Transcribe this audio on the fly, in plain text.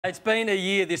It's been a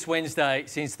year this Wednesday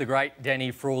since the great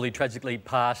Danny Frawley tragically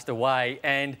passed away,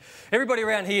 and everybody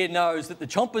around here knows that the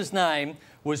Chomper's name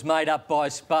was made up by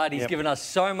Spud. He's given us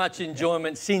so much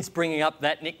enjoyment since bringing up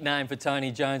that nickname for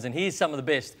Tony Jones, and here's some of the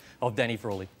best of Danny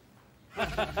Frawley.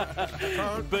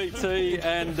 BT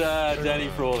and Danny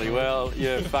Frawley. Well,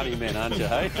 you're funny men, aren't you,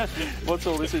 hey? What's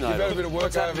all this in over? You've had a bit of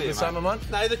work over the summer month?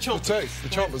 No, the Chompers. The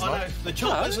Chompers, mate. The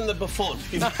Chompers and the Buffon.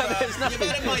 No, there's nothing.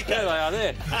 There they are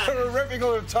there. A replica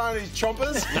of Tony's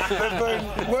Chompers.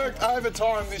 They've been worked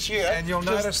overtime this year. And you'll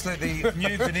notice that the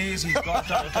new veneers he's got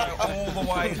don't go all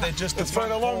the way. They're just It's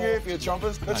been a long year for you,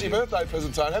 Chompers. That's your birthday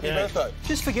present, Tony. Happy birthday.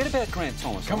 Just forget about Grant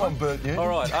Thomas. Come on, Bert. All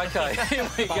right, OK, here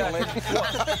we go.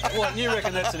 What, you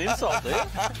reckon that's an insult there?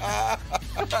 Have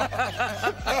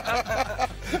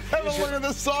a look at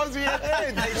the size of your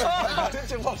head.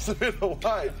 Since you lost a bit of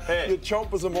weight, your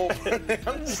chompers are more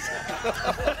pronounced.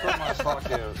 almost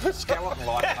like a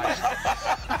skeleton-like face.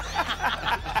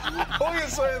 All you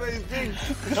see are these big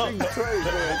trees,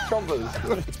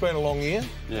 chompers. It's been a long year.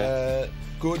 Yeah.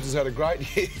 Goods has had a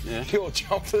great year. Yeah. Your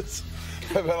chompers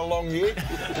have had a long year.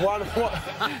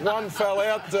 One fell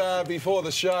out before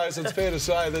the show, so it's fair to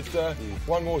say that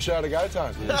one more show to go,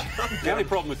 Tony. Yeah. The only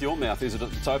problem with your mouth is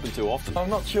that it's open too often. I'm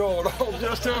not sure, but I'll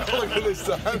just have a look at this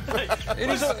time.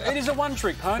 It is a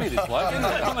one-trick pony, this bloke, isn't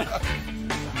it?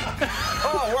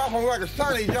 Oh, welcome back to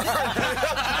Sunday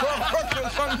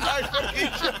Footy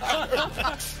Show.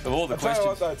 Of all the I'll tell you questions.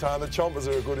 what, though, Tony, the chompers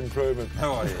are a good improvement.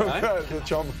 How are you, mate? The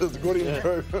chompers are a good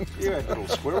improvement. You had little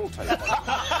squirrel teeth.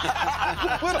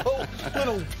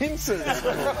 little pincers.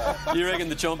 You reckon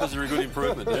the Chompers are a good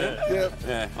improvement, yeah? Yep.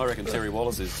 Yeah, I reckon Terry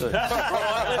Wallace is too. All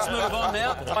right, let's move on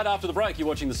now. Right after the break, you're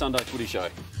watching the Sunday Footy Show.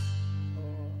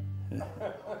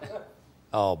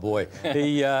 Oh, boy.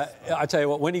 I tell you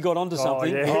what, when he got onto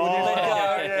something, he wouldn't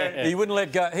let go. He wouldn't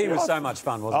let go. He was so much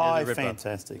fun, wasn't he? Oh, He was a ripper.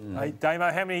 fantastic. Hey,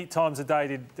 Damo, how many times a day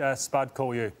did Spud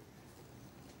call you?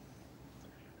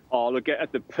 Oh, look,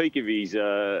 at the peak of his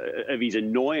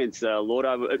annoyance,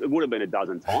 Lordo, it would have been a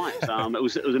dozen times. It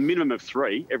was a minimum of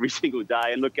 3 every single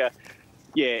day. And look,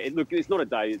 it's not a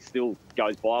day that still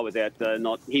goes by without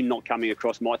him not coming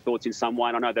across my thoughts in some way.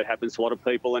 And I know that happens to a lot of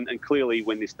people. And clearly,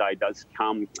 when this day does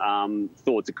come,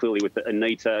 thoughts are clearly with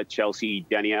Anita, Chelsea,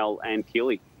 Danielle, and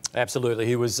Keely. Absolutely.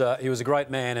 He was a great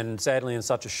man, and sadly, in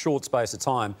such a short space of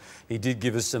time, he did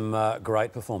give us some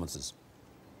great performances.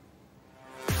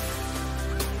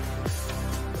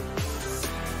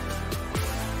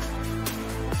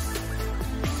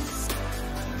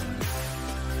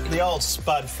 The old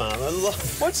Spud farm.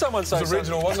 What'd someone say? It was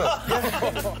original, wasn't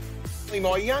it?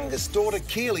 My youngest daughter,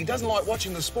 Keely, doesn't like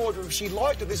watching the sport. She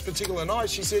liked it this particular night.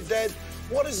 She said, Dad,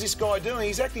 what is this guy doing?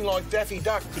 He's acting like Daffy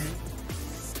Duck.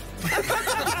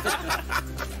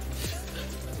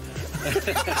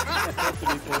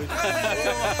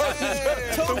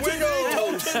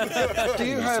 Do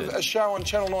you have a show on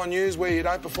Channel 9 News where you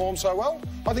don't perform so well?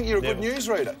 I think you're a good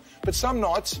newsreader, but some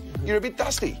nights you're a bit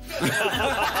dusty.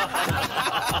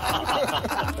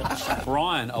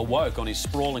 Brian awoke on his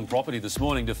sprawling property this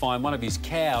morning to find one of his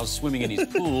cows swimming in his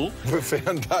pool. We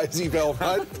found Daisy Bell,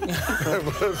 mate.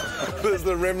 There's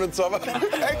the remnants of it.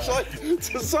 Actually, it's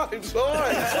the same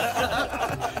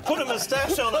size. Put a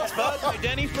moustache on it, Spud.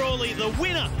 Danny Frawley, the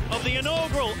winner of the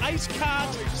inaugural Ace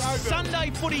Cards Sunday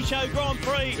Footy Show Grand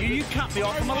Prix. You cut me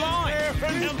off from a line.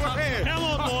 Come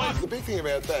on, boys. The big thing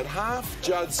about that, half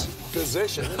Judd's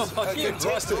possessions have been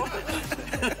tested.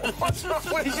 What's wrong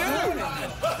with you?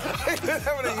 You're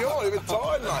having a yawn, you're a bit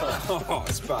tired, mate. Oh,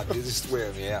 Spud, you're just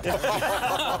wearing me out.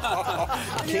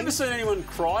 Have you ever seen anyone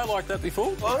cry like that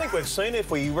before? Well, I think we've seen if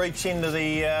we reach into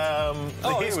the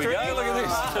history. Here we go. Look at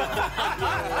this.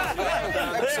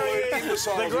 Absolute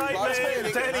imbecile. The great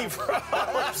man, Danny Frawley.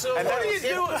 What are you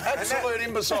doing? Absolute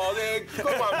imbecile there.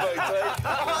 Good one, BT.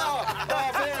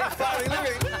 Very funny. Look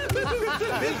at him.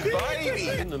 Big baby.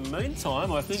 In the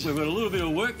meantime, I think we've got a little bit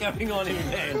of work going on here,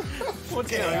 man.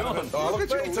 What's going on? Oh, look,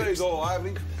 BT's all over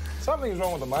him. Something's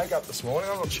wrong with the makeup this morning.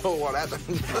 I'm not sure what happened.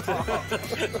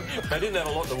 They didn't have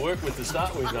a lot to work with to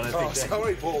start with, I don't think.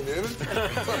 Sorry, Paul Newman.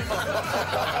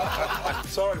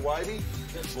 Sorry, Wavy.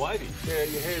 It's wavy. Yeah,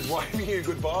 your hair's waving you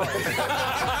goodbye.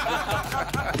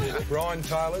 Brian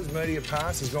Taylor's media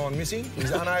pass has gone missing.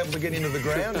 He's unable to get into the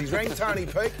ground. He's rang Tony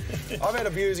Peake. I've had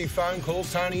a few easy phone calls.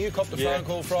 Tony, you copped a phone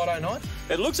call Friday night?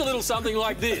 It looks a little something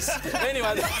like this.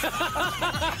 Anyway.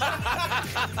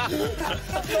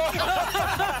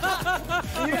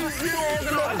 You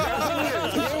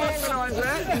organised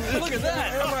that? Look at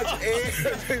that. How much air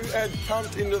had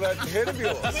pumped into that head of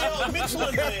yours? The old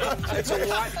Michelin man. It's a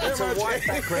white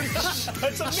background.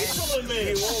 It's a Michelin man.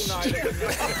 You all know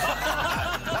that.